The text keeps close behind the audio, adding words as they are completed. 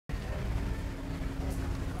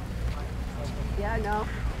Yeah, I know.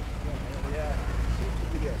 Yeah, seems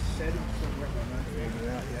to be a setting somewhere I'm not figuring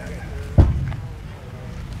out yet.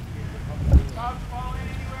 Dogs fall in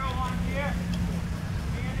anywhere along here.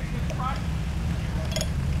 Stand in the front.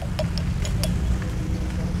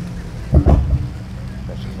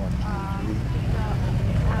 Especially 1, 2,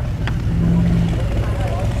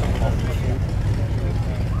 3.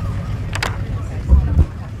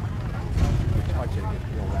 I want you to get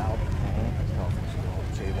real loud. That's how it's on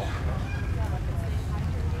the table.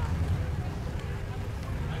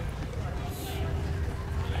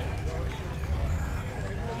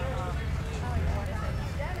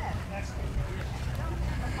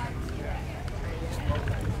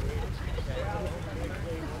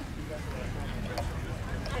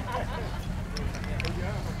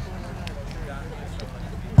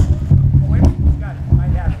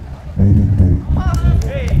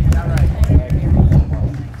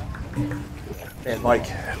 And Mike.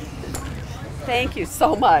 Thank you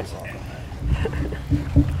so much.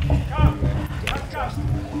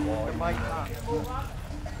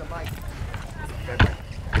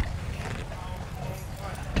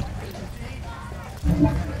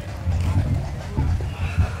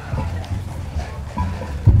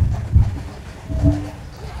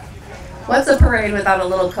 What's a parade without a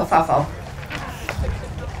little kerfuffle?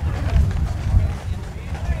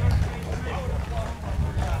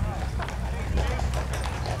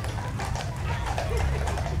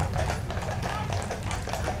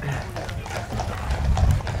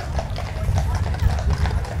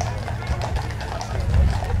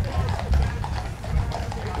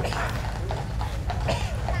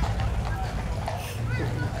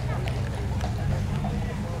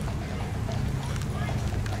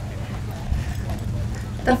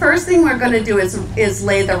 The first thing we're going to do is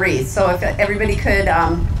lay the wreath. So if everybody could,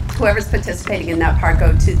 whoever's participating in that part,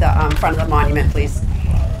 go to the front of the monument, please.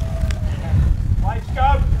 Lights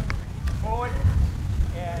go. Forward.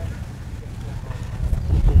 And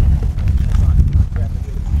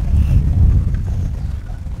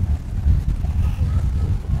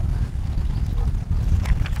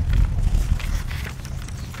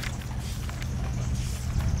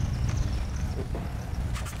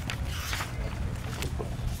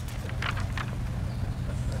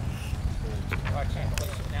I can't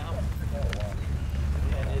place it now.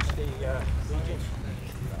 And it's the Legion,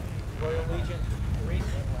 Royal Legion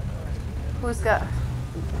wreath. Who's got?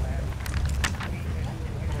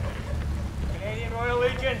 Canadian Royal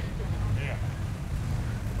Legion. Yeah.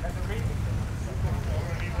 Has the wreath.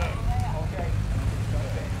 Okay.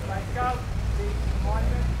 Lights go. The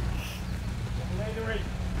monument. Lay the wreath.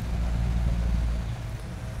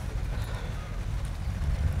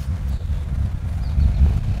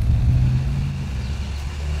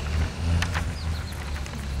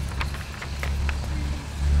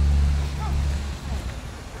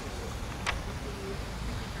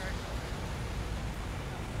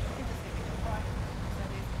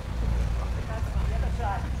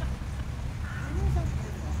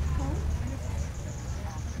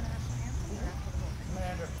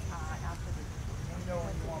 Commander, let me know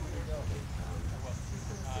when you want me to go.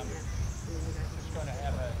 Just going to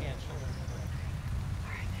have a hand salute.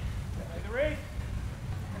 Lay the wreath.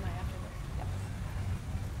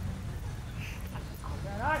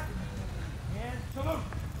 Stand on. And salute.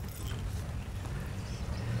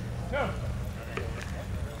 Two.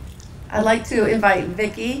 I'd like to invite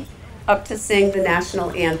Vicki up to sing the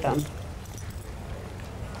national anthem.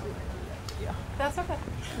 That's okay.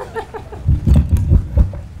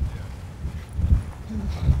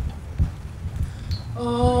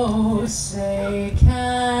 Oh, say,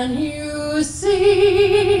 can you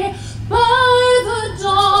see by the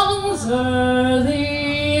dawn's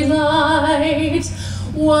early light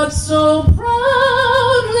what so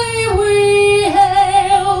proudly we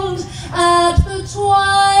hailed at the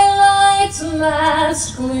twilight's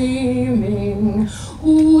last gleaming,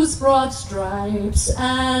 whose broad stripes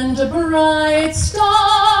and bright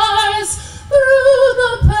stars through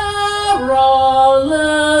the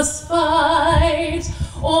perilous fight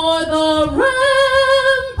o'er the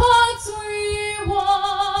ramparts we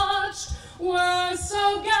watched were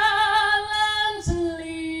so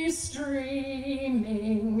gallantly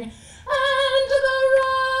streaming, and the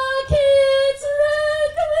rockets' red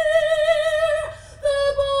glare, the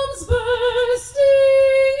bombs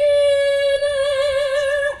bursting in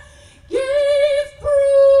air, gave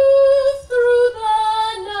proof through the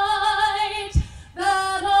night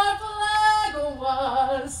that our flag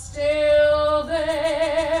was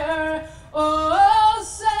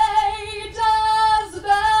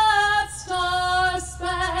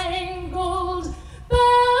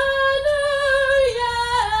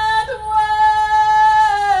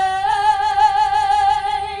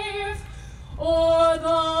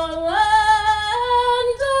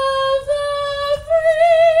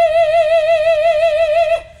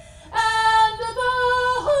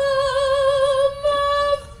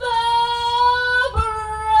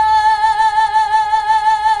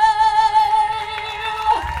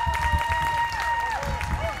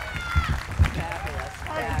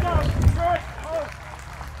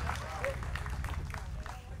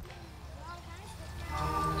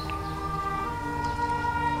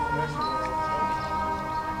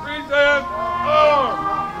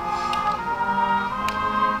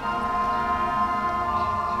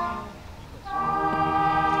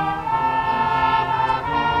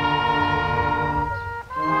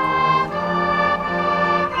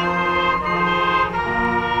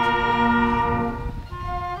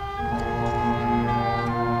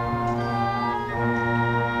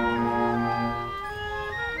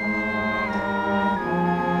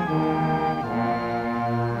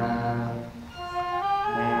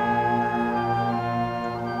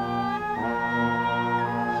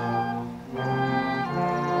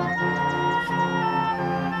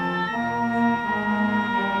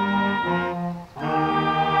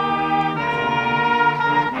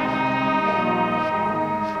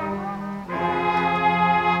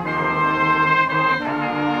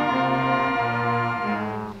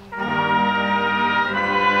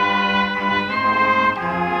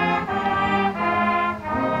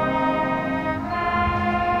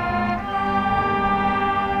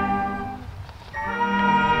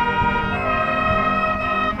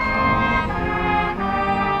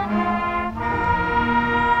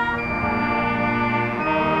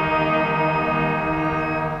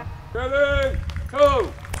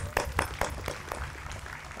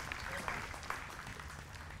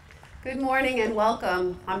morning and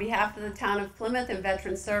welcome. On behalf of the town of Plymouth and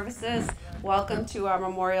Veterans Services, welcome to our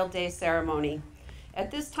Memorial Day ceremony. At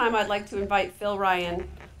this time, I'd like to invite Phil Ryan,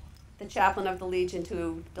 the chaplain of the Legion,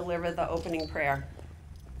 to deliver the opening prayer.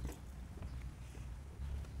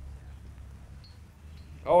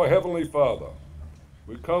 Our Heavenly Father,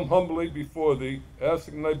 we come humbly before Thee,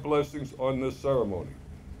 asking Thy blessings on this ceremony.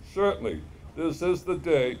 Certainly, this is the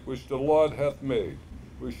day which the Lord hath made.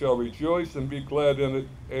 We shall rejoice and be glad in it.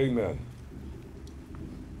 Amen.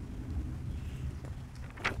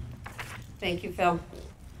 Thank you, Phil.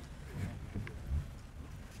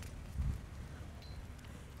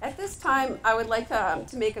 At this time, I would like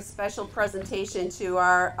to make a special presentation to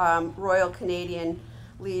our Royal Canadian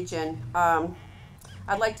Legion.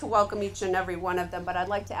 I'd like to welcome each and every one of them, but I'd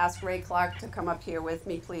like to ask Ray Clark to come up here with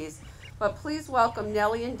me, please. But please welcome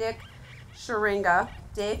Nellie and Dick Sharinga,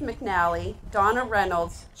 Dave McNally, Donna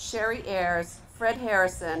Reynolds, Sherry Ayers, Fred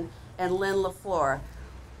Harrison, and Lynn LaFleur.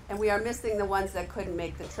 And we are missing the ones that couldn't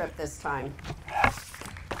make the trip this time.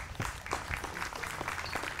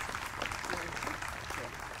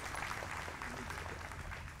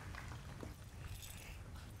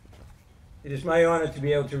 It is my honor to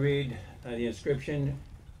be able to read the inscription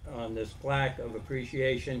on this plaque of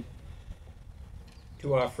appreciation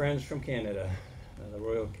to our friends from Canada, the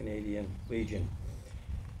Royal Canadian Legion,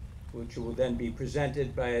 which will then be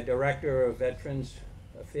presented by a Director of Veterans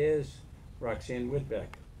Affairs, Roxanne Whitbeck.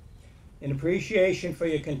 In appreciation for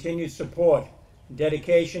your continued support and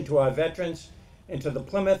dedication to our veterans and to the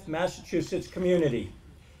Plymouth, Massachusetts community,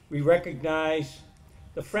 we recognize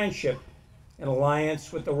the friendship and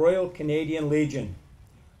alliance with the Royal Canadian Legion.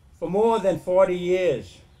 For more than 40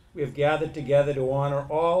 years, we have gathered together to honor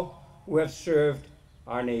all who have served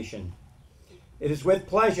our nation. It is with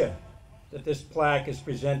pleasure that this plaque is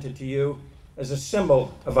presented to you as a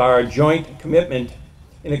symbol of our joint commitment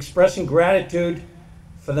in expressing gratitude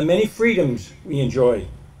for the many freedoms we enjoy.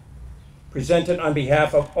 Presented on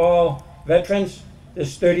behalf of all veterans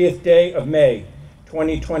this 30th day of May,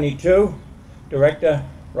 2022, Director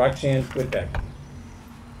Roxanne Whitbeck.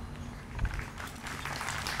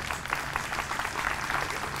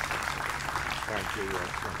 Thank you.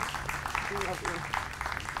 Thank you. Love you.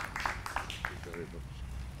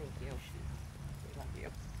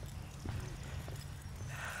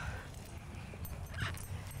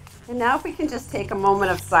 And now if we can just take a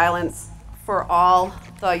moment of silence for all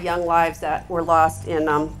the young lives that were lost in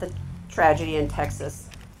the tragedy in Texas.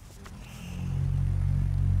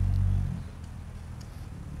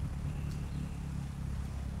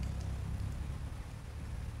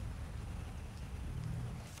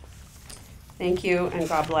 Thank you, and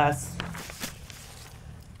God bless.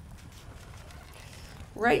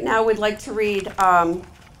 Right now, we'd like to read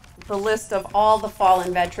the list of all the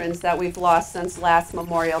fallen veterans that we've lost since last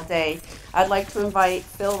Memorial Day. I'd like to invite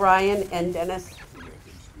Phil Ryan and Dennis.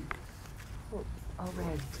 Oh, Ray,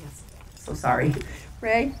 yes. So sorry.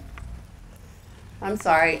 Ray? I'm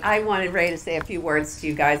sorry. I wanted Ray to say a few words to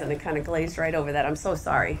you guys, and it kind of glazed right over that. I'm so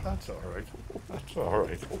sorry. That's all right. That's all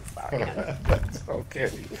right. Sorry. That's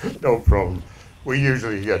okay. No problem. We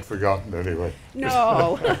usually get forgotten anyway.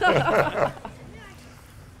 No.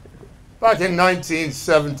 Back in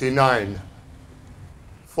 1979,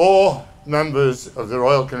 4 members of the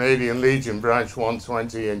Royal Canadian Legion Branch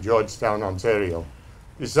 120 in Georgetown, Ontario,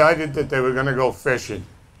 decided that they were going to go fishing,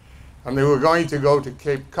 and they were going to go to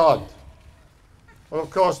Cape Cod. Well,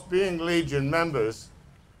 of course, being Legion members,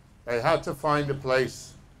 they had to find a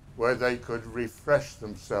place where they could refresh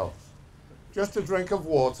themselves, just a drink of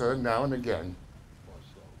water now and again.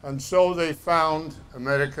 And so they found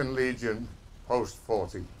American Legion Post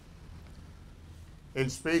 40. In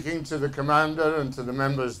speaking to the commander and to the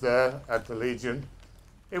members there at the Legion,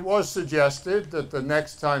 it was suggested that the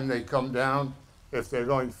next time they come down, if they're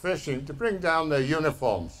going fishing, to bring down their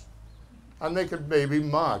uniforms, and they could maybe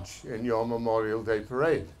march in your Memorial Day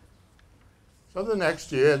parade. So the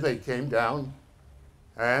next year they came down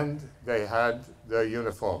and they had their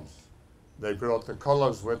uniforms. They brought the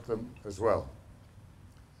colors with them as well.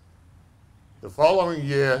 The following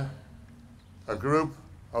year, a group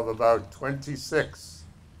of about 26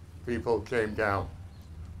 people came down,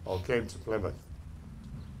 or came to Plymouth.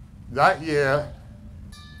 That year,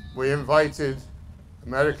 we invited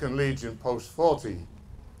American Legion Post 40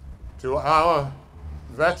 to our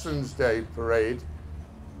Veterans Day parade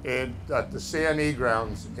at the CNE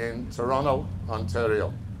grounds in Toronto,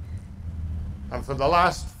 Ontario. And for the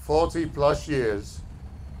last 40 plus years,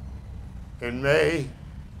 in May,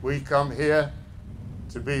 we come here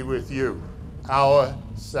to be with you, our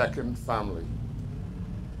second family.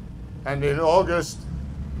 And in August,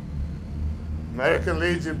 American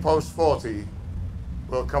Legion Post 40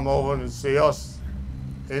 will come over and see us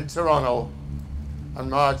in Toronto and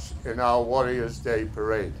march in our Warriors' Day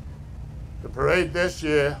parade. The parade this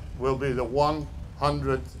year will be the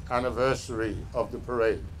 100th anniversary of the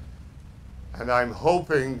parade. And I'm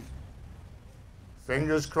hoping,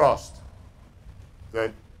 fingers crossed,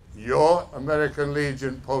 that your American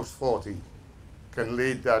Legion Post 40 can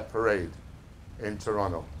lead that parade in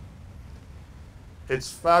Toronto.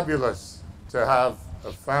 It's fabulous to have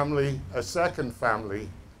a family, a second family,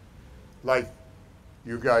 like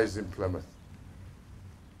you guys in Plymouth.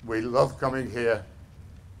 We love coming here.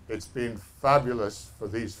 It's been fabulous for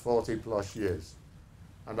these 40 plus years,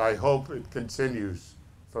 and I hope it continues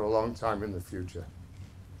for a long time in the future.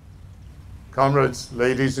 Comrades,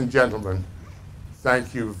 ladies and gentlemen,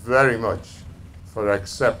 thank you very much for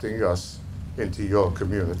accepting us into your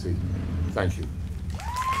community. Thank you.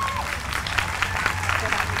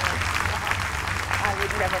 I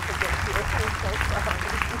would never forget you. I'm so sorry.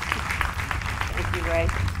 Thank you, Ray.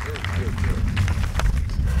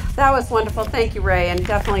 That was wonderful. Thank you, Ray, and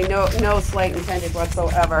definitely no slight intended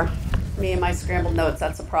whatsoever. Me and my scrambled notes,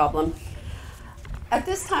 that's a problem. At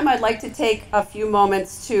this time, I'd like to take a few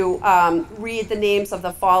moments to read the names of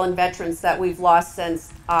the fallen veterans that we've lost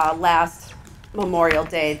since last Memorial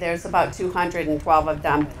Day. There's about 212 of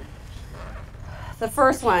them. The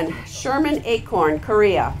first one, Sherman Acorn,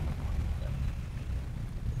 Korea.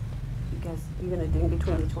 You gonna dig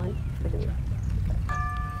between each one?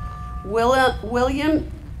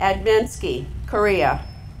 William Adminsky, Korea.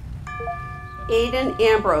 Aiden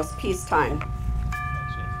Ambrose, peacetime.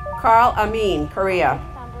 Carl Amin, Korea.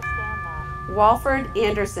 Walford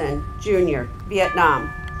Anderson, Jr.,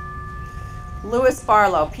 Vietnam. Louis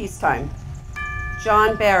Barlow, peacetime.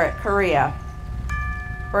 John Barrett, Korea.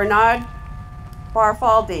 Bernard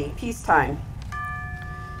Barfaldi, peacetime.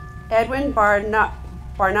 Edwin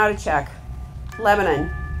Barnadicek, Lebanon.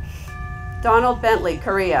 Donald Bentley,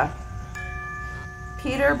 Korea.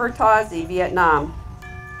 Peter Bertozzi, Vietnam.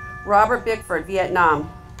 Robert Bickford, Vietnam.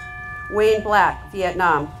 Wayne Black,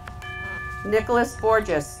 Vietnam. Nicholas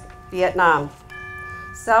Borges, Vietnam.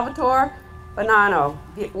 Salvatore Bonanno,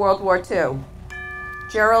 World War II.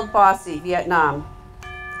 Gerald Bossy, Vietnam.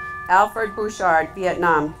 Alfred Bouchard,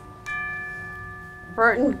 Vietnam.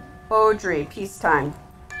 Burton Beaudry, peacetime.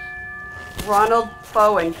 Ronald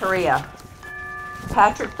Bowen, Korea.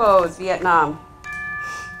 Patrick Bowes, Vietnam.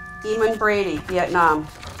 Eamon Brady, Vietnam.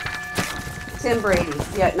 Tim Brady,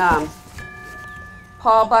 Vietnam.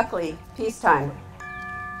 Paul Buckley, peacetime.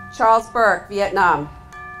 Charles Burke, Vietnam.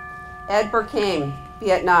 Ed Burkame,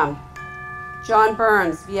 Vietnam. John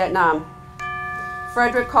Burns, Vietnam.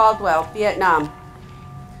 Frederick Caldwell, Vietnam.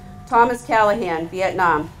 Thomas Callahan,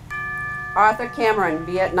 Vietnam. Arthur Cameron,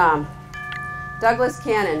 Vietnam. Douglas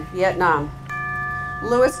Cannon, Vietnam.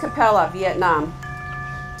 Louis Capella, Vietnam.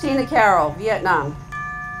 Tina Carroll, Vietnam.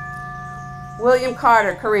 William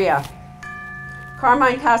Carter, Korea.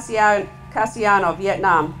 Carmine Cassiano,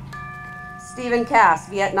 Vietnam. Stephen Cass,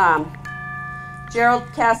 Vietnam. Gerald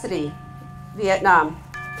Cassidy, Vietnam.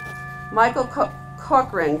 Michael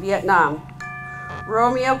Cochran, Vietnam.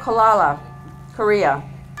 Romeo Kalala, Korea.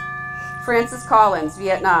 Francis Collins,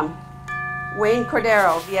 Vietnam. Wayne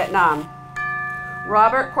Cordero, Vietnam.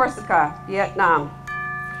 Robert Corsica, Vietnam.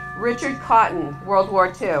 Richard Cotton, World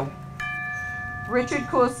War II. Richard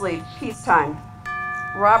Coolsley, peacetime.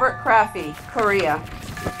 Robert Craffey, Korea.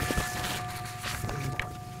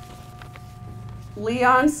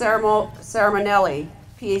 Leon Ceramonelli,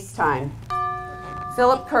 peacetime.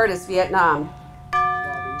 Philip Curtis, Vietnam.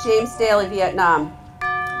 James Daly, Vietnam.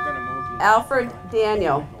 Alfred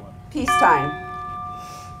Daniel, peacetime.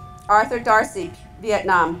 Arthur Darcy,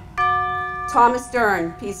 Vietnam. Thomas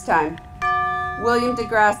Dern, peacetime. William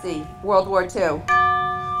DeGrassi, World War II.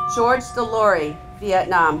 George DeLaurie,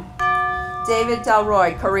 Vietnam. David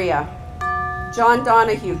Delroy, Korea. John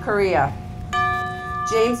Donahue, Korea.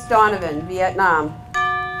 James Donovan, Vietnam.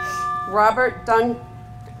 Robert Dunkman,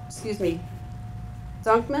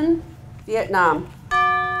 Vietnam.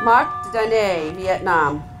 Mark Dane,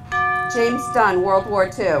 Vietnam. James Dunn, World War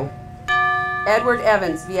II. Edward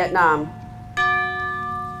Evans, Vietnam.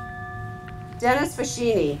 Dennis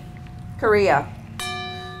Fashini, Korea.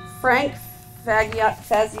 Frank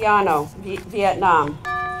Faziano, Vietnam.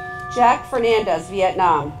 Jack Fernandez,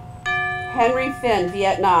 Vietnam. Henry Finn,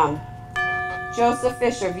 Vietnam. Joseph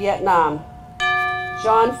Fisher, Vietnam.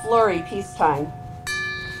 John Fleury, peacetime.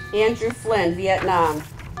 Andrew Flynn, Vietnam.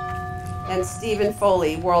 And Stephen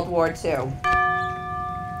Foley, World War II.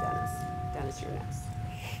 Dennis, you're next.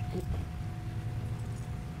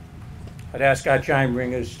 I'd ask our chime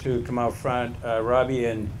ringers to come out front. Robbie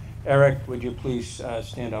and Eric, would you please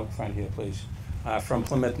stand up front here, please? From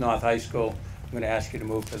Plymouth North High School. I'm going to ask you to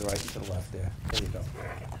move to the right and to the left there. There you go.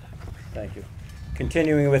 Thank you.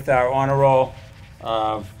 Continuing with our honor roll,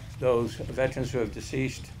 those veterans who have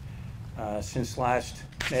deceased since last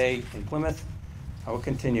May in Plymouth, I will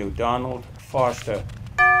continue. Donald Foster,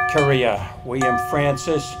 Korea. William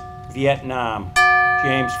Francis, Vietnam.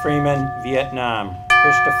 James Freeman, Vietnam.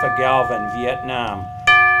 Christopher Galvin, Vietnam.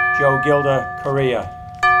 Joe Gilder, Korea.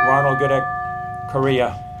 Ronald Goodek,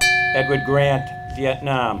 Korea. Edward Grant,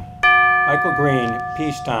 Vietnam. Michael Green,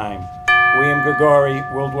 peacetime. William Grigori,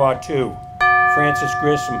 World War II. Francis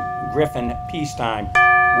Griffin, peacetime.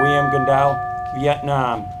 William Gundal,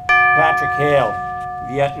 Vietnam. Patrick Hale,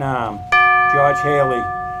 Vietnam. George Haley,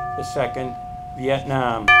 II,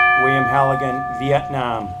 Vietnam. William Halligan,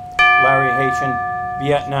 Vietnam. Larry Haitian,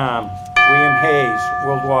 Vietnam. William Hayes,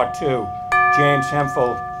 World War II. James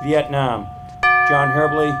Hemphill, Vietnam. John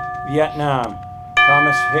Herbley, Vietnam.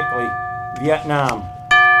 Thomas Hickley, Vietnam.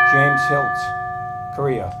 James Hiltz,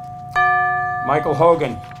 Korea. Michael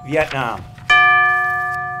Hogan, Vietnam.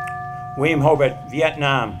 William Hobart,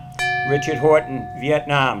 Vietnam. Richard Horton,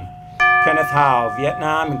 Vietnam. Kenneth Howe,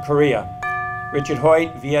 Vietnam and Korea. Richard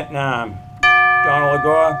Hoyt, Vietnam. Donald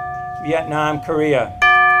Agor, Vietnam, Korea.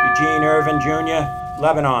 Eugene Irvin Jr.,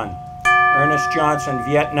 Lebanon. Ernest Johnson,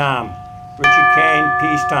 Vietnam. Richard Kane,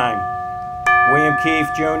 peacetime. William Keefe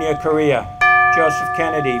Jr., Korea. Joseph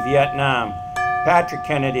Kennedy, Vietnam. Patrick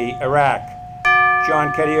Kennedy, Iraq.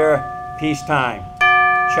 John Kettier, peacetime.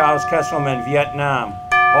 Charles Kesselman, Vietnam.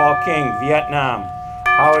 Paul King, Vietnam.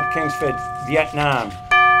 Howard Kingsford, Vietnam.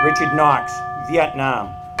 Richard Knox, Vietnam.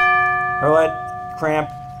 Hurlet Cramp,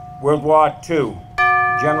 World War II.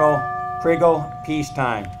 General Kriegel,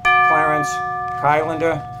 peacetime. Clarence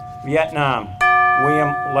Kylander, Vietnam.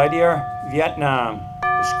 William Lydier, Vietnam.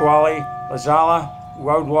 Pasquale Lazala,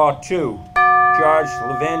 World War II. George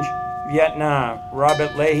Lavinge, Vietnam.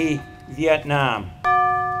 Robert Leahy, Vietnam.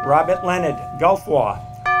 Robert Leonard, Gulf War.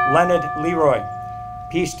 Leonard Leroy,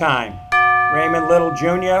 peacetime. Raymond Little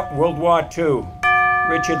Jr., World War II.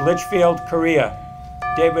 Richard Litchfield, Korea.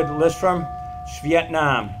 David Listrom,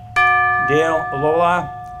 Vietnam. Dale Lola,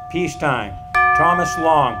 peacetime. Thomas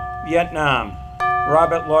Long, Vietnam.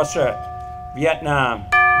 Robert Lossert, Vietnam.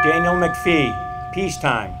 Daniel McPhee,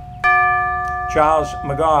 peacetime. Charles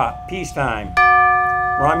McGaw, peacetime.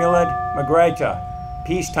 Romulad Magreta,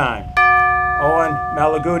 peacetime. Owen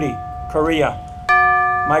Malaguti, Korea.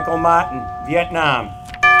 Michael Martin, Vietnam.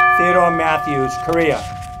 Theodore Matthews, Korea.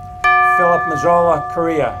 Philip Mazzola,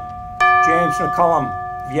 Korea. James McCullum,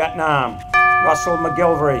 Vietnam. Russell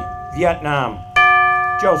McGilvery, Vietnam.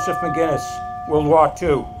 Joseph McGinnis, World War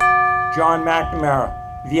II. John McNamara,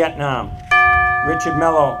 Vietnam. Richard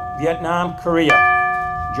Mello, Vietnam, Korea.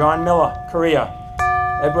 John Miller, Korea.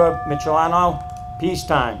 Edward Michelano,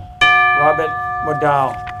 peacetime. Robert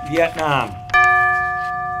Modal, Vietnam.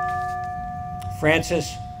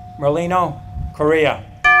 Francis Merlino, Korea.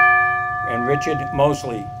 And Richard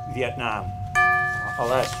Mosley, Vietnam.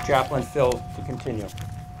 I'll ask Chaplain Phil to continue.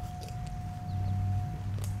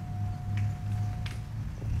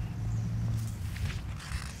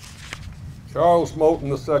 Charles Moulton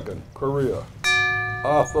II, Korea.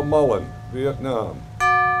 Arthur Mullen, Vietnam.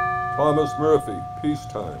 Thomas Murphy,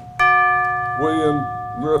 peacetime. William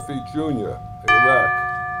Murphy Jr.,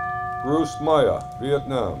 Iraq. Bruce Meyer,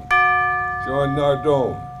 Vietnam. John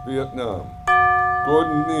Nardone, Vietnam.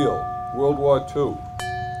 Gordon Neal, World War II.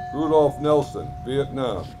 Rudolph Nelson,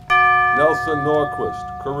 Vietnam. Nelson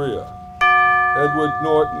Norquist, Korea. Edward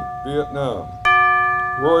Norton, Vietnam.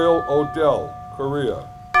 Royal Odell, Korea.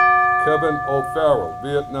 Kevin O'Farrell,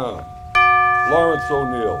 Vietnam. Lawrence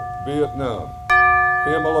O'Neill, Vietnam.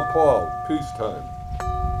 Pamela Paul, peacetime.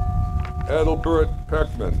 Adelbert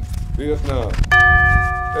Peckman, Vietnam.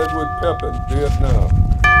 Edward Pepin, Vietnam.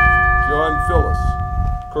 John Phyllis,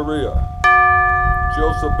 Korea.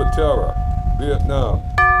 Joseph Patera, Vietnam.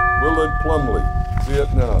 Willard Plumley,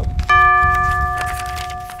 Vietnam.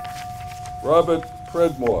 Robert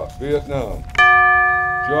Predmore, Vietnam.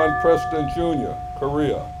 John Preston Jr.,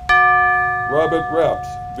 Korea. Robert Rapps,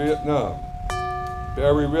 Vietnam.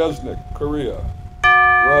 Barry Resnick, Korea.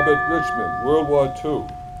 Robert Richmond, World War II.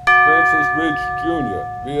 Francis Ridge Jr.,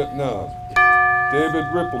 Vietnam. David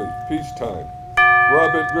Ripley, peacetime.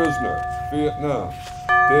 Robert Risner, Vietnam.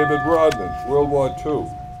 David Rodman, World War II.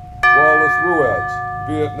 Wallace Ruiz,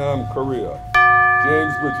 Vietnam, Korea.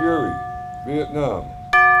 James Ruggieri, Vietnam.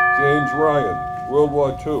 James Ryan, World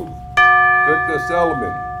War II. Victor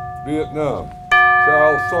Salomon, Vietnam.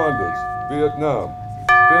 Charles Saunders, Vietnam.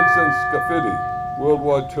 Vincent Scafidi, World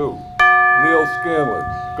War II. Neil Scanlon,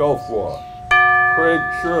 Gulf War. Craig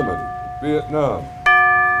Sherman, Vietnam.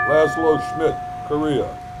 Laszlo Schmidt, Korea.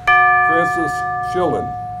 Francis Schillen,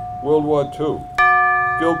 World War II.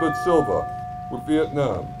 Gilbert Silva,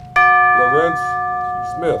 Vietnam. Lawrence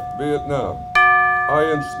Smith, Vietnam.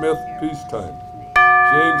 Ian Smith, peacetime.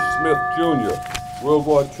 James Smith Jr., World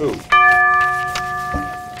War II.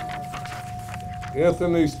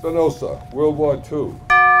 Anthony Spinoza, World War II.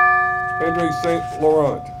 Henry St.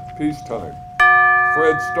 Laurent, peacetime.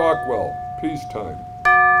 Fred Stockwell, peacetime.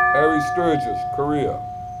 Harry Sturgis, Korea.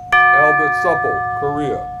 Albert Supple,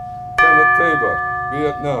 Korea. Kenneth Tabor,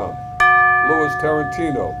 Vietnam. Louis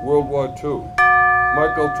Tarantino, World War II.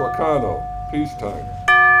 Michael Trocano, peacetime.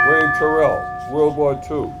 Wayne Terrell, World War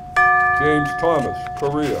II. James Thomas,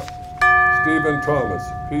 Korea. Stephen Thomas,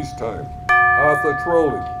 peacetime. Arthur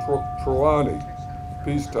Trolley, Trelawney,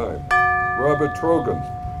 peacetime. Robert Trogan,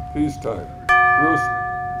 peacetime. Bruce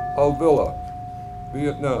Alvilla,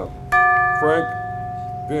 Vietnam. Frank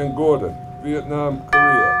Van Gordon, Vietnam,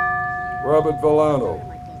 Korea. Robert Villano,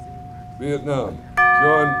 Vietnam.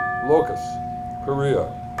 John Locus, Korea.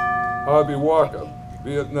 Harvey Walker,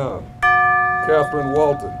 Vietnam. Catherine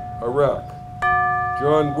Walton, Iraq.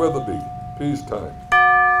 John Witherby, peacetime.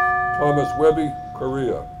 Thomas Webby,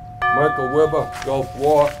 Korea. Michael Weber, Gulf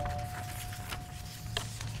War.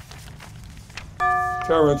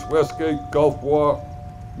 Terrence Westgate, Gulf War.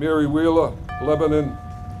 Mary Wheeler, Lebanon.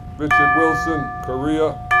 Richard Wilson,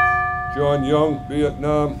 Korea. John Young,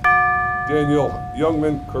 Vietnam. Daniel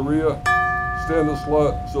Youngman, Korea.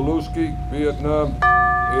 Stanislaw Zalewski, Vietnam.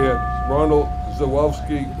 And Ronald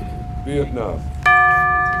Zawalski, Vietnam.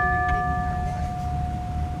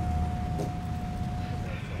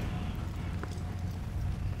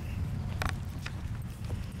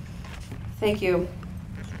 Thank you.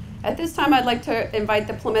 At this time, I'd like to invite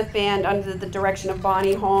the Plymouth Band under the direction of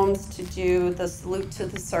Bonnie Holmes to do the salute to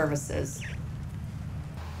the services.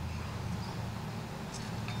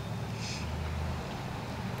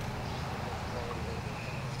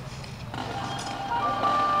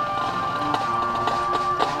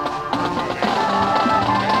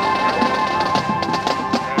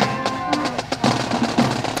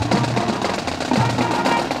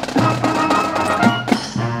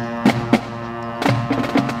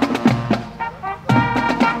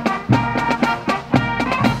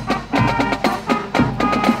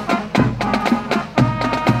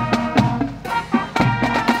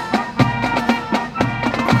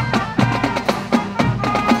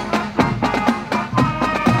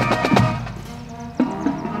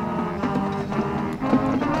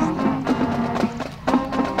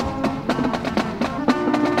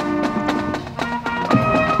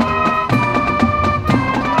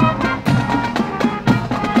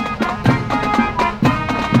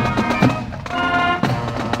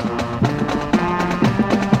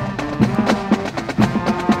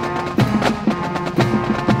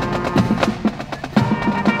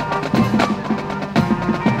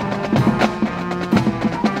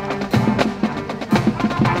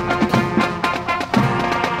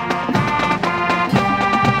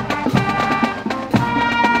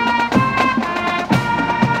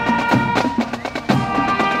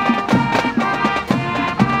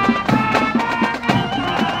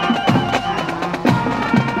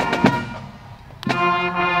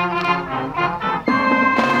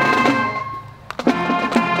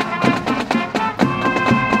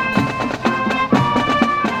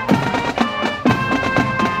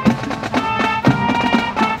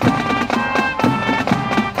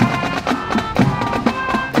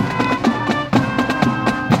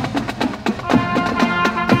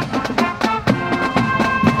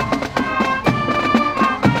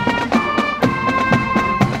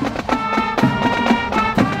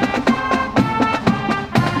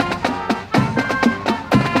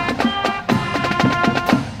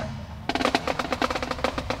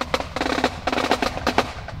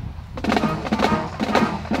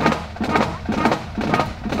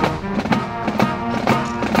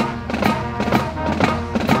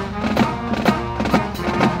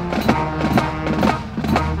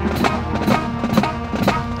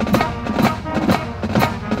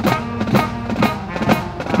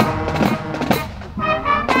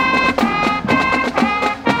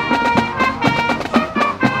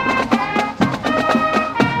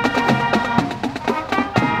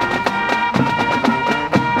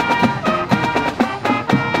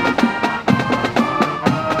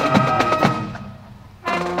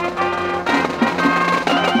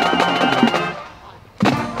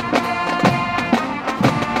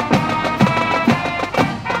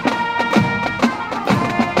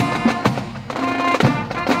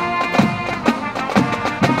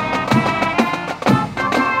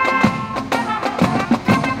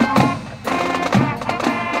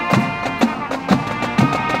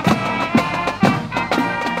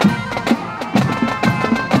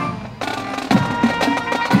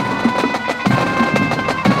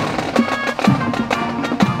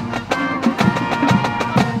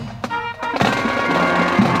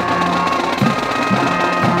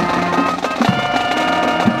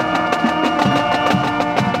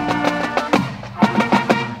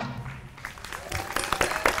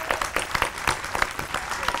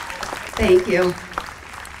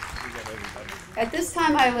 this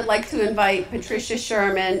time I would like to invite Patricia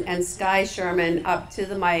Sherman and Sky Sherman up to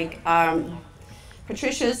the mic.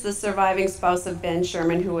 Patricia is the surviving spouse of Ben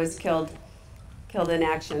Sherman, who was killed in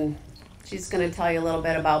action. She's going to tell you a little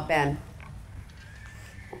bit about Ben.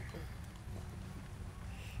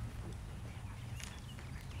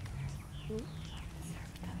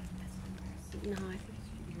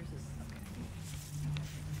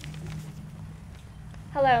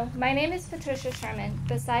 Hello, my name is Patricia Sherman.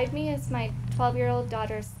 Beside me is my 12-year-old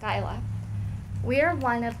daughter, Skyla. We are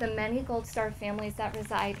one of the many Gold Star families that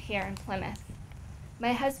reside here in Plymouth.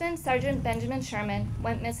 My husband, Sergeant Benjamin Sherman,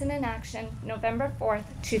 went missing in action November 4th,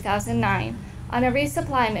 2009, on a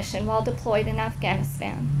resupply mission while deployed in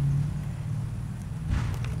Afghanistan.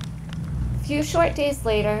 A few short days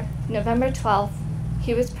later, November 12th,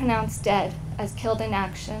 he was pronounced dead as killed in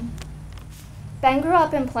action. Ben grew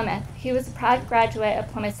up in Plymouth. He was a proud graduate of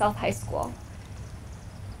Plymouth South High School.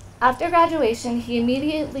 After graduation, he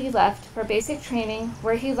immediately left for basic training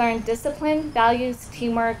where he learned discipline, values,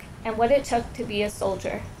 teamwork, and what it took to be a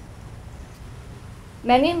soldier.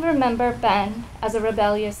 Many remember Ben as a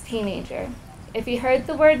rebellious teenager. If he heard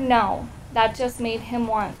the word no, that just made him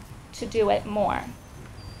want to do it more.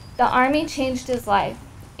 The Army changed his life,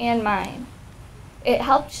 and mine. It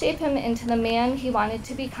helped shape him into the man he wanted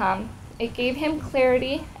to become. It gave him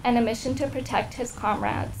clarity and a mission to protect his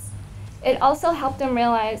comrades. It also helped him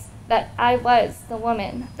realize that I was the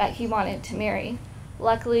woman that he wanted to marry.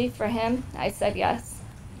 Luckily for him, I said yes.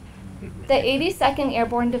 The 82nd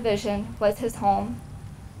Airborne Division was his home.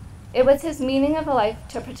 It was his meaning of a life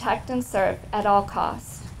to protect and serve at all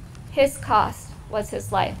costs. His cost was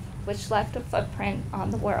his life, which left a footprint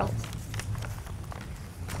on the world.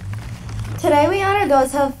 Today we honor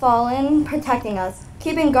those who have fallen protecting us,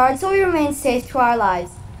 keeping guard so we remain safe to our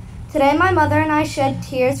lives. Today my mother and I shed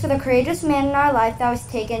tears for the courageous man in our life that was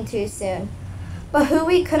taken too soon, but who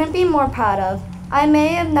we couldn't be more proud of. I may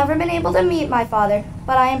have never been able to meet my father,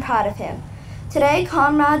 but I am proud of him. Today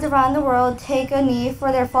comrades around the world take a knee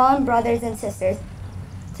for their fallen brothers and sisters.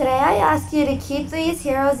 Today I ask you to keep these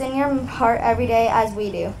heroes in your heart every day as we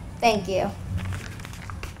do. Thank you.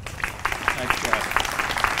 Thanks, Jeff.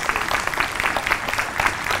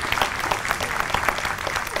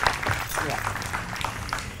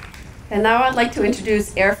 And now I'd like to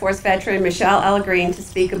introduce Air Force veteran Michelle Ellegreen to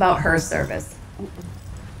speak about her service.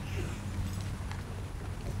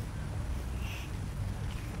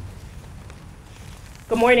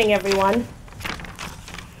 Good morning, everyone.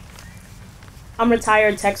 I'm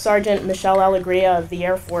retired Tech Sergeant Michelle Allegria of the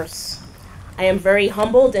Air Force. I am very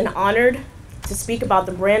humbled and honored to speak about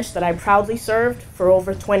the branch that I proudly served for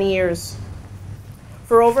over 20 years.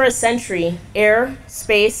 For over a century, air,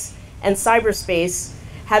 space, and cyberspace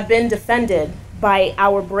have been defended by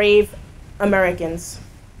our brave Americans.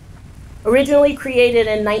 Originally created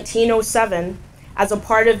in 1907 as a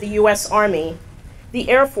part of the U.S. Army, the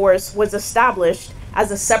Air Force was established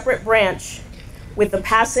as a separate branch with the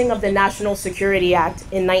passing of the National Security Act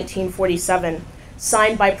in 1947,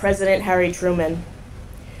 signed by President Harry Truman.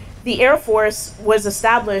 The Air Force was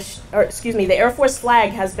established, the Air Force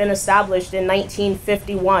flag has been established in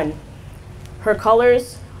 1951. Her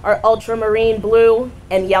colors are ultramarine blue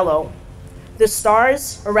and yellow. The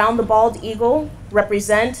stars around the bald eagle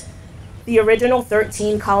represent the original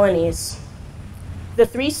 13 colonies. The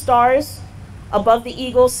 3 stars above the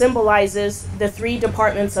eagle symbolizes the 3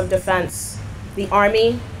 departments of defense: the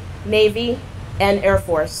Army, Navy, and Air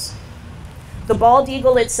Force. The bald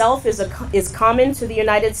eagle itself is common to the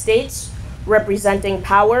United States, representing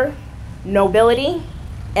power, nobility,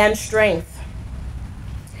 and strength.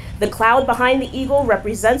 The cloud behind the eagle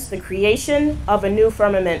represents the creation of a new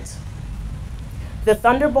firmament. The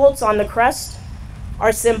thunderbolts on the crest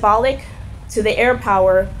are symbolic to the air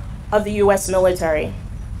power of the U.S. military.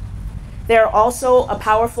 They are also a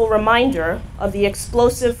powerful reminder of the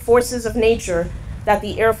explosive forces of nature that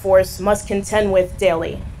the Air Force must contend with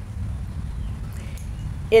daily.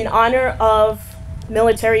 In honor of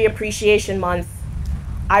Military Appreciation Month,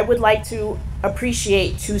 I would like to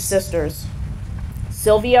appreciate 2 sisters,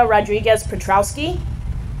 Sylvia Rodriguez Petrowski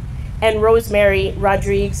and Rosemary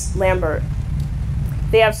Rodriguez Lambert.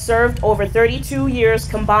 They have served over 32 years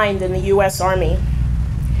combined in the U.S. Army.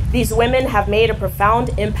 These women have made a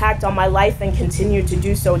profound impact on my life and continue to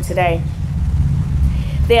do so today.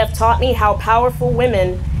 They have taught me how powerful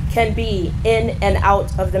women can be in and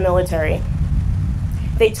out of the military.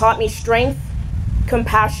 They taught me strength,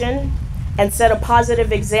 compassion, and set a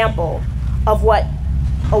positive example of what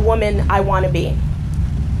a woman I want to be.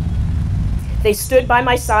 They stood by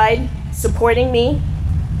my side, supporting me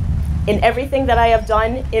in everything that I have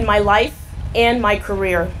done in my life and my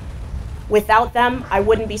career. Without them, I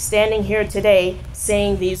wouldn't be standing here today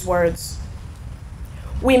saying these words.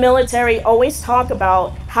 We military always talk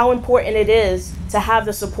about how important it is to have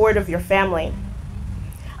the support of your family.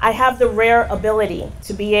 I have the rare ability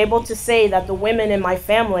to be able to say that the women in my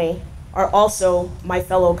family are also my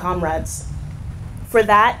fellow comrades. For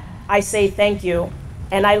that, I say thank you,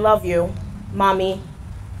 and I love you, Mommy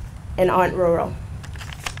and Aunt Roro.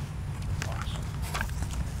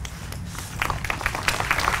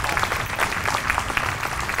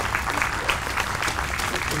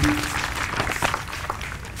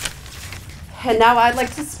 And now I'd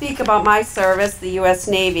like to speak about my service, the U.S.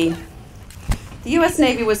 Navy. The U.S.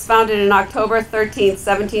 Navy was founded on October 13,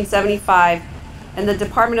 1775, and the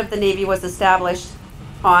Department of the Navy was established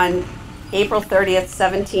on April 30th,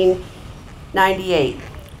 1798.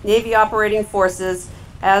 Navy operating forces,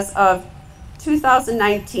 as of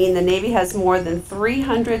 2019, the Navy has more than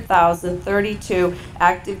 300,032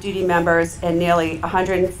 active duty members and nearly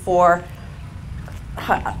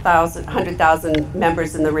 100,000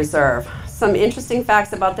 members in the reserve. Some interesting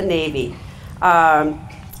facts about the Navy.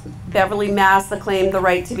 Beverly, Mass. Claimed the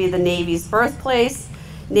right to be the Navy's birthplace.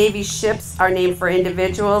 Navy ships are named for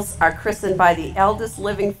individuals, are christened by the eldest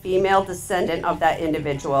living female descendant of that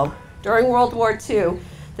individual. During World War II,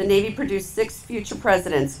 the Navy produced 6 future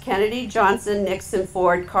presidents: Kennedy, Johnson, Nixon,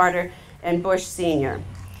 Ford, Carter, and Bush Sr.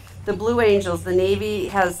 The Blue Angels, the Navy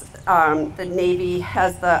has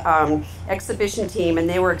the exhibition team, and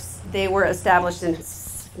they were established in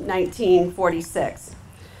 1946.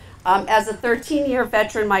 As a 13-year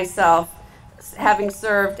veteran myself, having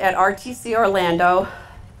served at RTC Orlando,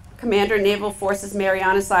 Commander Naval Forces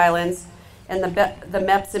Marianas Islands, and the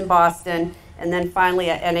MEPS in Boston, and then finally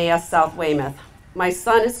at NAS South Weymouth. My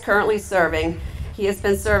son is currently serving. He has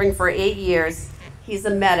been serving for 8 years. He's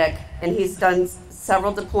a medic, and he's done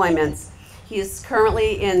several deployments. He is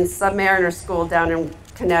currently in Submariner School down in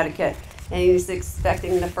Connecticut, and he's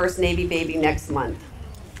expecting the first Navy baby next month.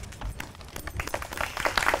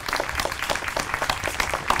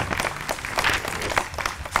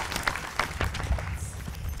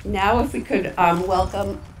 Now if we could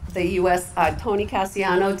welcome the U.S. Tony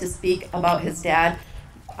Cassiano to speak about his dad,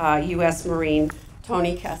 U.S. Marine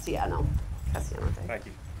Tony Cassiano. Thank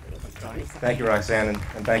you. Thank you, Roxanne, and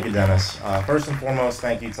thank you, Dennis. First and foremost,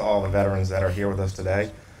 thank you to all the veterans that are here with us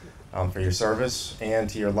today for your service, and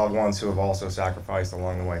to your loved ones who have also sacrificed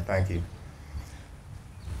along the way. Thank you.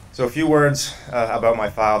 So a few words about my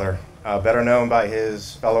father, better known by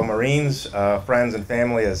his fellow Marines, friends, and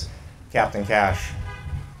family as Captain Cash.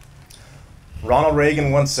 Ronald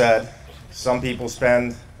Reagan once said, "Some people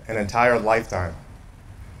spend an entire lifetime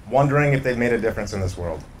wondering if they've made a difference in this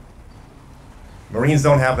world." Marines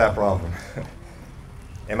don't have that problem.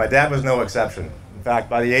 And my dad was no exception. In fact,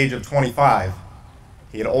 by the age of 25,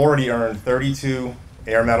 he had already earned 32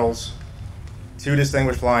 Air Medals, 2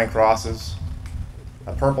 Distinguished Flying Crosses,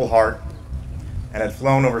 a Purple Heart, and had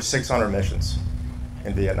flown over 600 missions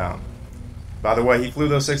in Vietnam. By the way, he flew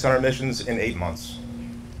those 600 missions in 8 months.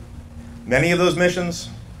 Many of those missions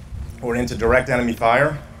were into direct enemy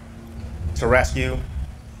fire to rescue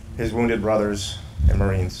his wounded brothers and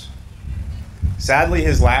Marines. Sadly,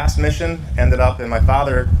 his last mission ended up in my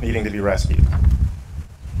father needing to be rescued.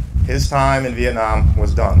 His time in Vietnam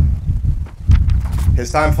was done.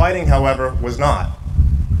 His time fighting, however, was not.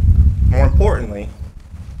 More importantly,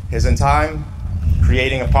 his time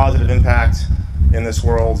creating a positive impact in this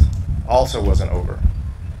world also wasn't over.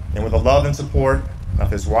 And with the love and support of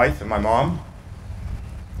his wife and my mom,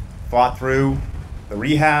 fought through the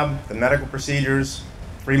rehab, the medical procedures,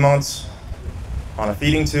 3 months on a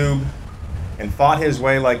feeding tube, and fought his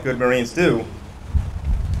way like good Marines do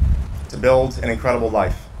to build an incredible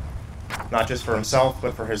life, not just for himself,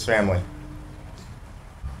 but for his family.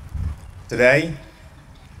 Today,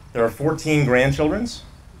 there are 14 grandchildren,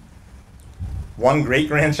 1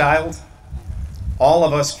 great-grandchild, all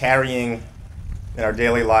of us carrying in our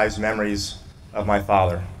daily lives memories of my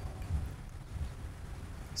father.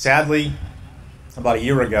 Sadly, about a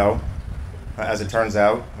year ago, as it turns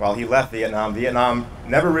out, while he left Vietnam, Vietnam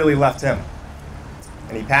never really left him.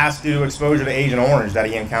 And he passed due to exposure to Agent Orange that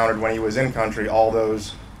he encountered when he was in country all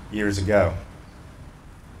those years ago.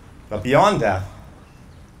 But beyond death,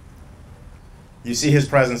 you see his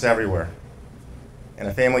presence everywhere. In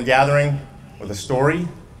a family gathering with a story,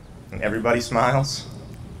 and everybody smiles.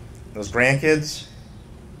 Those grandkids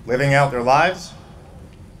living out their lives,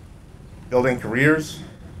 building careers,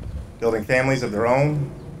 building families of their own,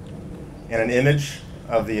 and an image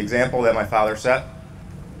of the example that my father set.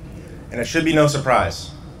 And it should be no surprise,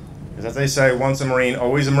 because as they say, once a Marine,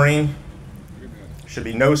 always a Marine. should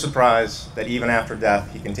be no surprise that even after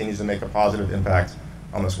death, he continues to make a positive impact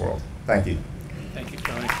on this world. Thank you. Thank you,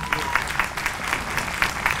 Tony.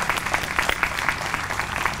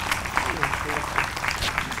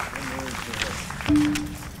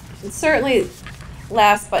 And certainly,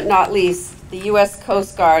 last but not least, the U.S.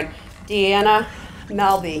 Coast Guard, Deanna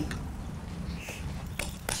Melby,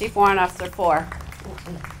 Chief Warrant Officer 4.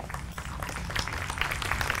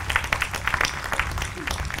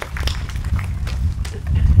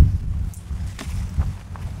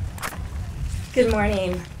 Good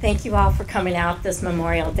morning. Thank you all for coming out this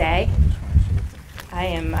Memorial Day. I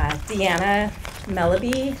am Deanna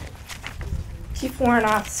Melby, Chief Warrant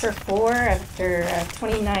Officer 4. After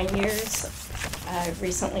 29 years, I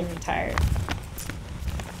recently retired.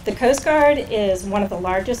 The Coast Guard is one of the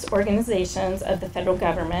largest organizations of the federal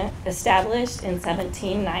government, established in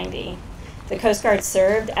 1790. The Coast Guard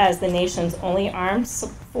served as the nation's only armed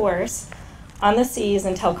force on the seas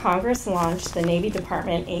until Congress launched the Navy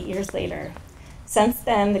Department 8 years later. Since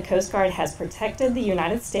then, the Coast Guard has protected the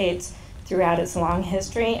United States throughout its long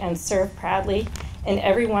history and served proudly in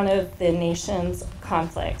every one of the nation's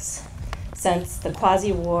conflicts since the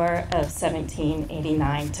Quasi-War of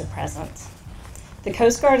 1789 to present. The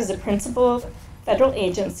Coast Guard is a principal federal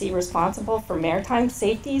agency responsible for maritime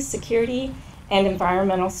safety, security, and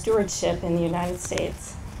environmental stewardship in the United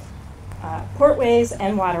States, portways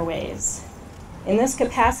and waterways. In this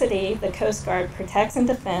capacity, the Coast Guard protects and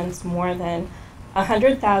defends more than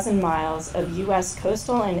 100,000 miles of U.S.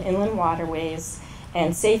 coastal and inland waterways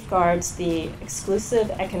and safeguards the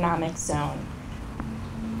exclusive economic zone,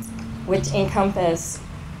 which encompass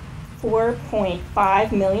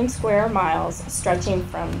 4.5 million square miles stretching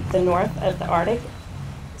from the north of the Arctic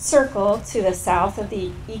Circle to the south of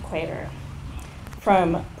the equator,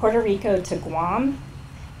 from Puerto Rico to Guam,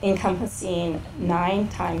 encompassing 9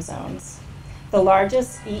 time zones, the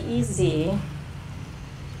largest EEZ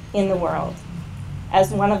in the world. As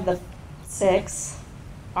one of the 6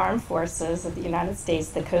 armed forces of the United States,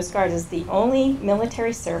 the Coast Guard is the only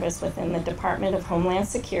military service within the Department of Homeland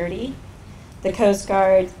Security. The Coast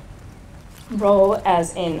Guard role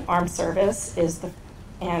as an armed service is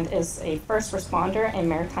a first responder and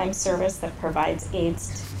maritime service that provides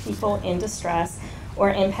aids to people in distress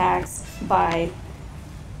or impacts by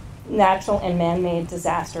natural and man-made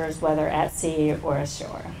disasters, whether at sea or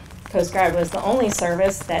ashore. Coast Guard was the only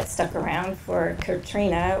service that stuck around for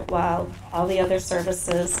Katrina while all the other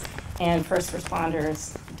services and first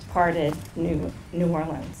responders departed New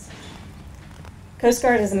Orleans. Coast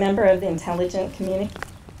Guard is a member of the intelligence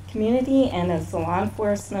community and is a law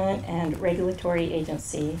enforcement and regulatory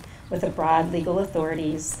agency with a broad legal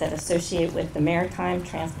authorities that associate with the maritime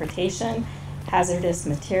transportation, hazardous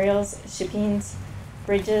materials, shippings,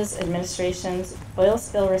 bridges, administrations, oil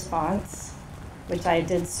spill response, which I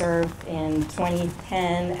did serve in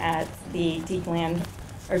 2010 at the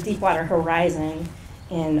Deepwater Horizon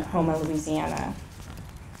in Houma, Louisiana.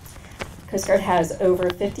 Coast Guard has over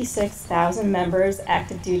 56,000 members,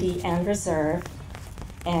 active duty and reserve,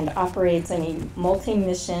 and operates in a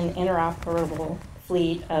multi-mission interoperable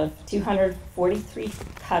fleet of 243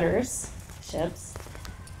 cutters, ships,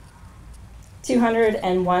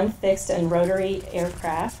 201 fixed and rotary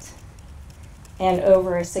aircraft, and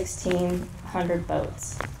over 1,600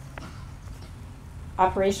 boats.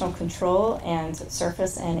 Operational control and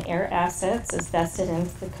surface and air assets is vested in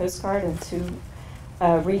the Coast Guard in 2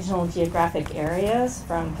 regional geographic areas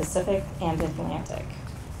from Pacific and Atlantic.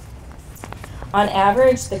 On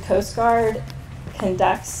average, the Coast Guard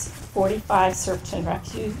conducts 45 search and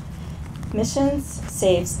rescue missions,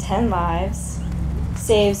 saves 10 lives,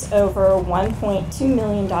 saves over $1.2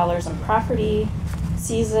 million in property,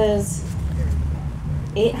 seizes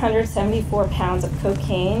 874 pounds of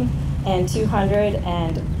cocaine and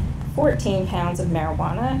 214 pounds of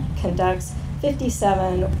marijuana, conducts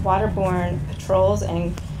 57 waterborne patrols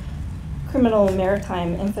and criminal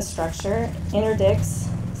maritime infrastructure, interdicts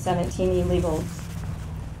 17 illegal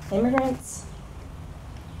immigrants,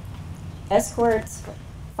 escorts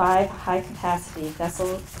 5 high-capacity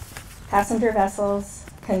passenger vessels,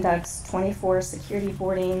 conducts 24 security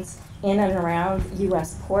boardings in and around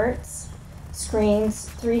U.S. ports, screens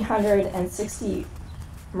 360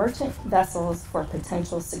 merchant vessels for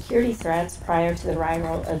potential security threats prior to the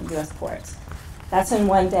arrival of U.S. ports. That's in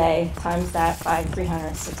one day, times that by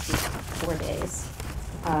 364 days.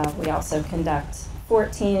 We also conduct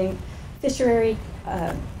 14 fishery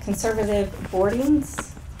conservative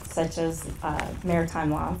boardings, such as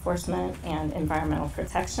maritime law enforcement and environmental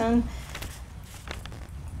protection,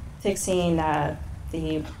 fixing the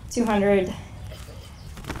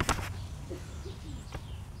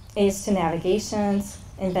aids to navigations,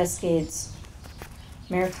 investigates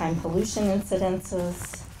maritime pollution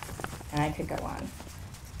incidences, and I could go on.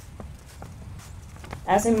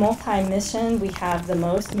 As a multi-mission, we have the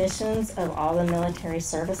most missions of all the military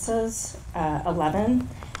services, 11,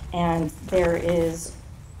 and there is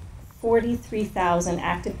 43,000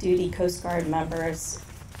 active duty Coast Guard members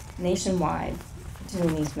nationwide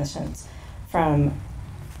doing these missions, from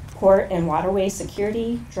port and waterway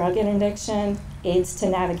security, drug interdiction, aids to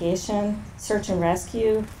navigation, search and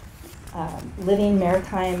rescue, living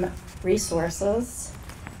maritime resources,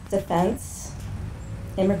 defense,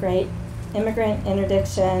 immigrant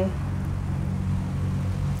interdiction,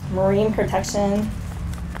 marine protection,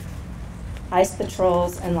 ice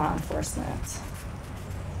patrols, and law enforcement.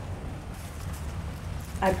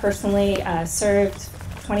 I personally served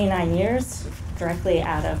 29 years directly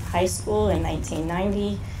out of high school in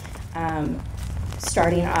 1990,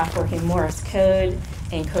 starting off working Morse code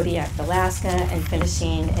in Kodiak, Alaska, and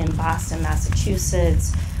finishing in Boston,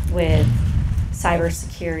 Massachusetts with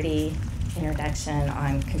cybersecurity introduction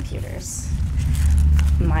on computers.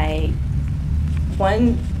 My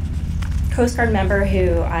one Coast Guard member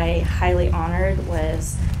who I highly honored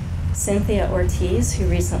was Cynthia Ortiz, who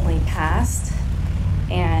recently passed.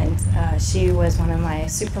 And she was one of my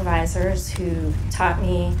supervisors who taught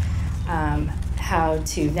me how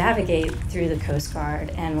to navigate through the Coast Guard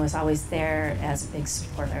and was always there as a big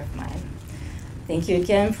supporter of mine. Thank you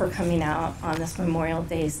again for coming out on this Memorial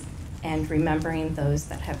Day and remembering those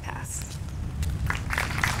that have passed.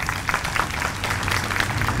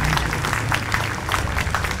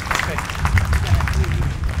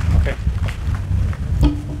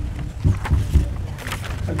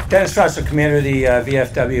 Dennis Foster, Commander of the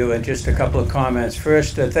VFW, and just a couple of comments.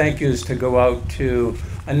 First, thank yous to go out to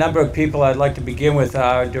a number of people. I'd like to begin with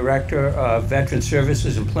our Director of Veteran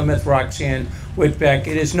Services in Plymouth, Roxanne Whitbeck.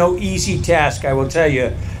 It is no easy task, I will tell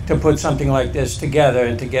you, to put something like this together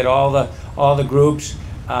and to get all the groups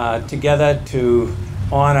together to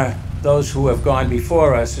honor those who have gone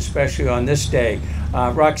before us, especially on this day.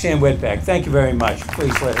 Roxanne Whitbeck, thank you very much.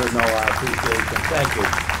 Please let her know our appreciation. Thank you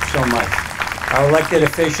so much. Our elected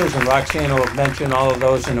officials, and Roxanne will mention all of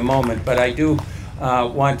those in a moment, but I do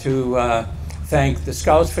want to thank the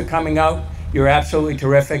Scouts for coming out. You're absolutely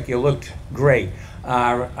terrific. You looked great.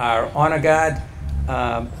 Our Honor Guard,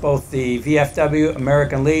 both the VFW,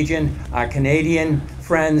 American Legion, our Canadian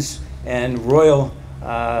friends, and Royal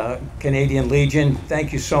Canadian Legion,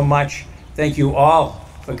 thank you so much. Thank you all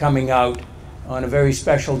for coming out on a very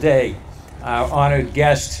special day. Our honored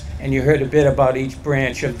guests, and you heard a bit about each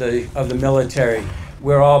branch of the military.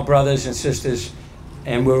 We're all brothers and sisters,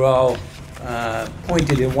 and we're all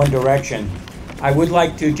pointed in one direction. I would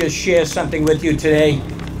like to just share something with you today.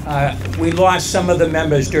 We lost some of the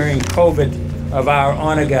members during COVID of our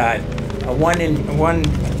Honor Guard. One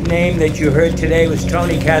name that you heard today was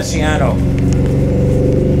Tony Cassiano.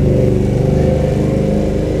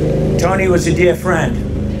 Tony was a dear friend.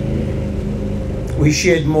 We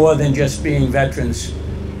shared more than just being veterans.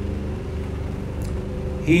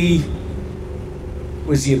 He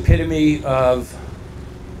was the epitome of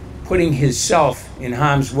putting himself in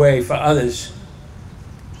harm's way for others,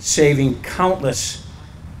 saving countless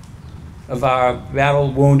of our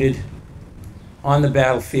battle wounded on the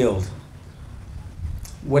battlefield.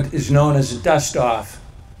 What is known as a dust-off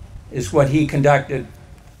is what he conducted,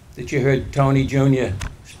 that you heard Tony Jr.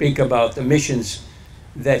 speak about, the missions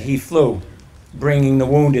that he flew, bringing the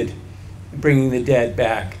wounded, bringing the dead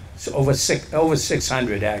back. So over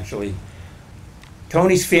 600 actually.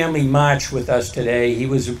 Tony's family marched with us today.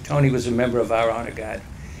 Tony was a member of our Honor Guard.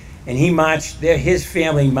 And he marched, his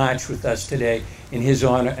family marched with us today in his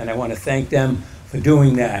honor, and I want to thank them for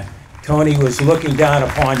doing that. Tony was looking down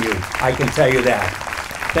upon you, I can tell you that.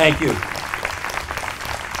 Thank you.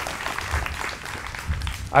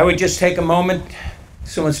 I would just take a moment,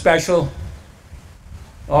 someone special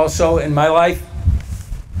also in my life,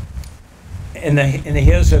 in the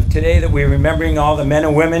years of today that we're remembering all the men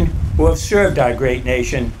and women who have served our great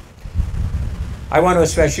nation. I want to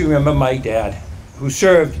especially remember my dad, who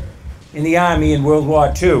served in the Army in World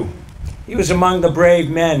War II. He was among the brave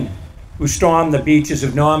men who stormed the beaches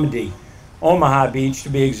of Normandy, Omaha Beach to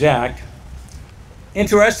be exact.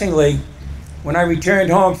 Interestingly, when I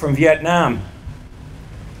returned home from Vietnam,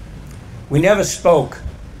 we never spoke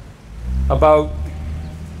about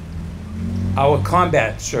our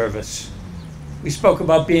combat service. We spoke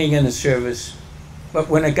about being in the service, but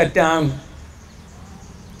when it got down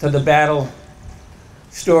to the battle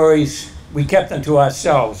stories, we kept them to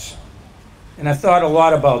ourselves. And I thought a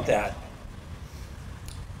lot about that.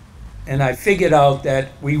 And I figured out that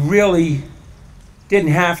we really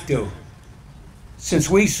didn't have to, since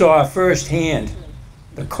we saw firsthand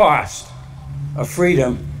the cost of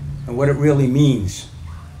freedom and what it really means.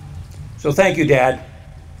 So thank you, Dad.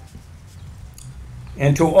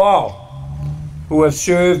 And to all who have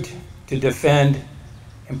served to defend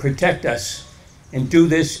and protect us and do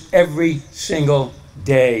this every single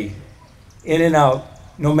day, in and out,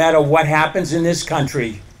 no matter what happens in this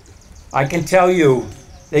country, I can tell you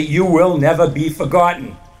that you will never be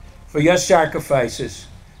forgotten for your sacrifices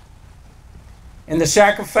and the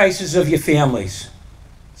sacrifices of your families.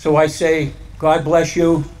 So I say, God bless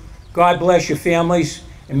you, God bless your families,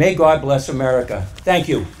 and may God bless America. Thank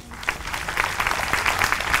you.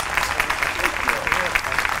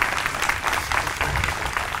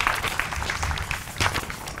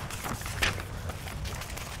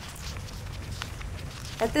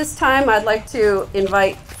 At this time, I'd like to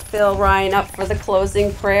invite Phil Ryan up for the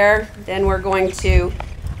closing prayer. Then we're going to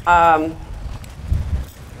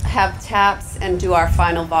have taps and do our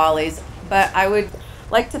final volleys. But I would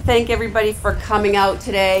like to thank everybody for coming out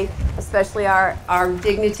today, especially our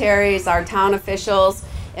dignitaries, our town officials,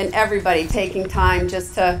 and everybody taking time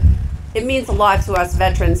just to, it means a lot to us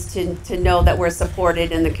veterans to know that we're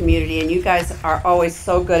supported in the community, and you guys are always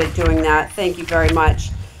so good at doing that. Thank you very much.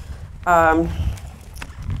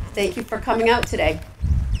 Thank you for coming out today.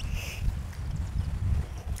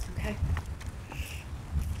 Okay.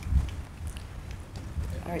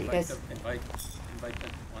 All right, you guys. Invite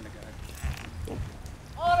them on the guard.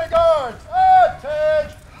 Honor guard,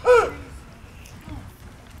 attention!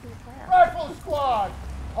 Rifle squad,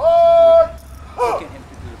 hold! Get him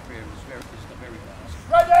to do the prayer. It's very fast.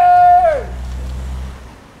 Ready!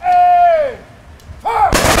 Aim!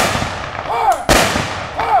 Fire! Fire!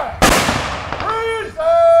 Fire!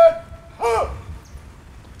 Reason!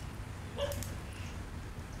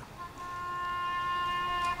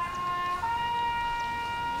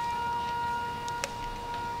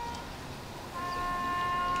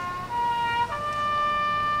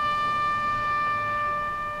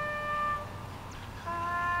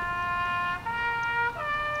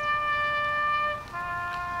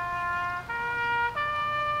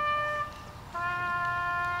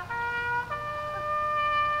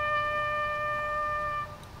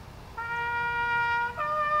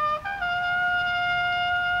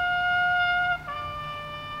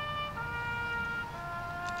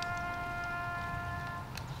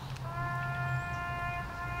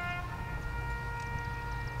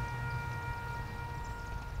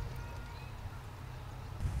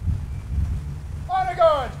 Honor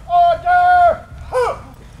guards, order!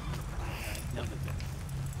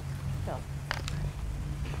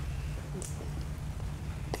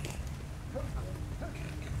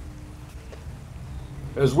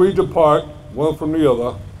 As we depart, one from the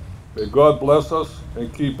other, may God bless us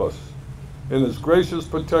and keep us. In His gracious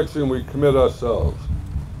protection we commit ourselves.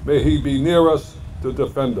 May He be near us to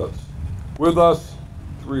defend us, with us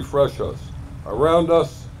to refresh us, around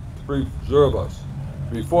us to preserve us,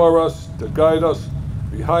 before us to guide us,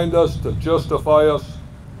 behind us to justify us,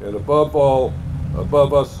 and above all,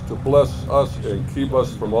 above us to bless us and keep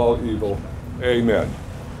us from all evil. Amen.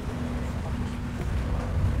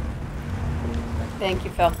 Thank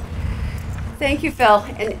you, Phil. Thank you, Phil.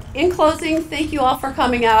 And in closing, thank you all for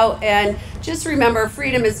coming out. And just remember,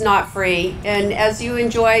 freedom is not free. And as you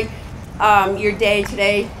enjoy your day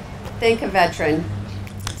today, thank a veteran.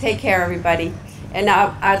 Take care, everybody. And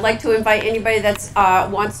I'd like to invite anybody that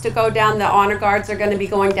wants to go down. The honor guards are going to be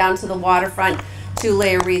going down to the waterfront to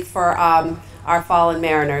lay a wreath for our fallen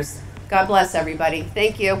mariners. God bless everybody.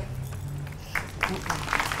 Thank you.